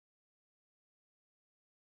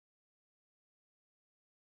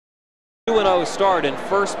2-0 start in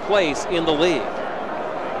first place in the league.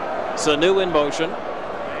 Sanu in motion.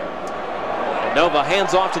 And Nova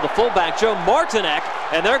hands off to the fullback, Joe Martinek,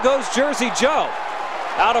 and there goes Jersey Joe.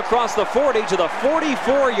 Out across the 40 to the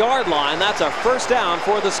 44-yard line. That's a first down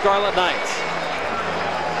for the Scarlet Knights.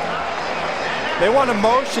 They want to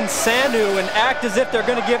motion Sanu and act as if they're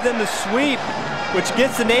going to give them the sweep, which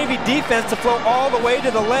gets the Navy defense to flow all the way to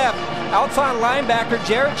the left. Outside linebacker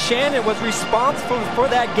Jared Shannon was responsible for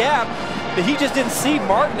that gap, but he just didn't see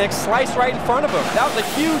Martinek slice right in front of him. That was a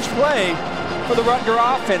huge play for the Rutgers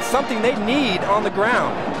offense, something they need on the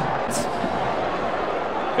ground.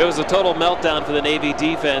 It was a total meltdown for the Navy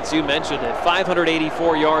defense. You mentioned it.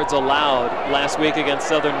 584 yards allowed last week against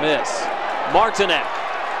Southern Miss. Martinek.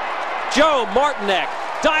 Joe Martinek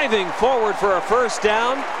diving forward for a first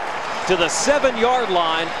down to the 7-yard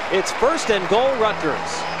line. It's 1st and goal,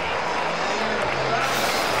 Rutgers.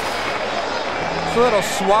 It's a little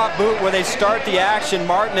swap boot where they start the action.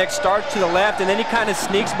 Martinek starts to the left and then he kind of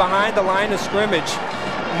sneaks behind the line of scrimmage.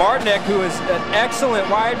 Martinek, who is an excellent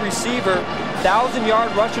wide receiver,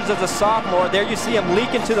 1,000-yard rushers as a sophomore. There you see him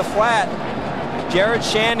leaking to the flat. Jared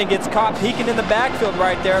Shannon gets caught peeking in the backfield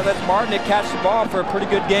right there. Lets Martinek catch the ball for a pretty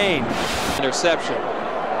good gain. Interception.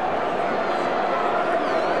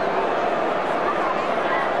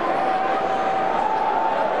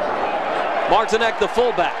 Martinek, the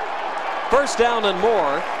fullback. First down and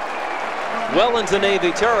more. Well into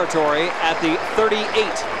Navy territory at the 38.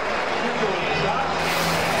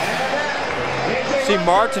 See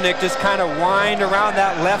Martinek just kind of wind around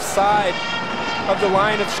that left side of the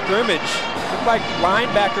line of scrimmage. Looked like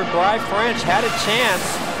linebacker Bry French had a chance.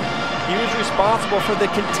 He was responsible for the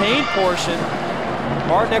contained portion.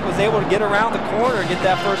 Martinek was able to get around the corner and get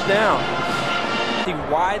that first down. See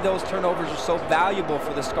why those turnovers are so valuable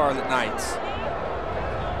for the Scarlet Knights.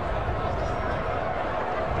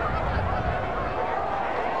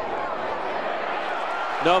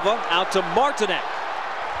 Nova out to Martinek.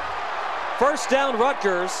 First down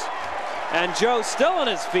Rutgers, and Joe still on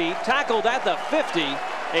his feet, tackled at the 50.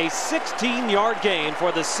 A 16-yard gain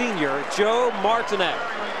for the senior, Joe Martinek.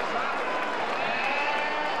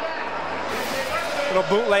 Little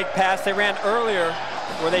bootleg pass they ran earlier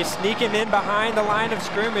where they sneak him in behind the line of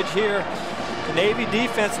scrimmage here. The Navy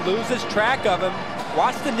defense loses track of him.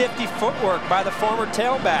 Watch the nifty footwork by the former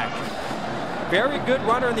tailback. Very good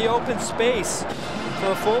runner in the open space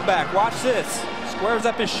for a fullback. Watch this. Squares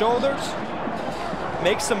up his shoulders.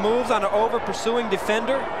 Makes some moves on an over-pursuing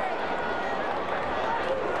defender.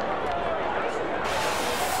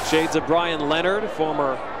 Shades of Brian Leonard,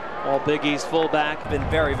 former All-Big East fullback. Been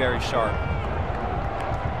very, very sharp.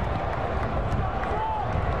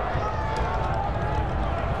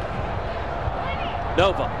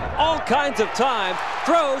 Nova, all kinds of time,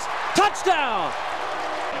 throws, touchdown!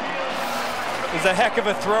 It was a heck of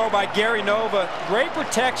a throw by Gary Nova. Great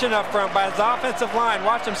protection up front by his offensive line.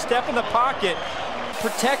 Watch him step in the pocket.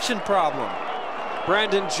 Protection problem.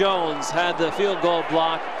 Brandon Jones had the field goal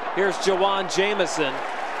block. Here's Jawan Jamison.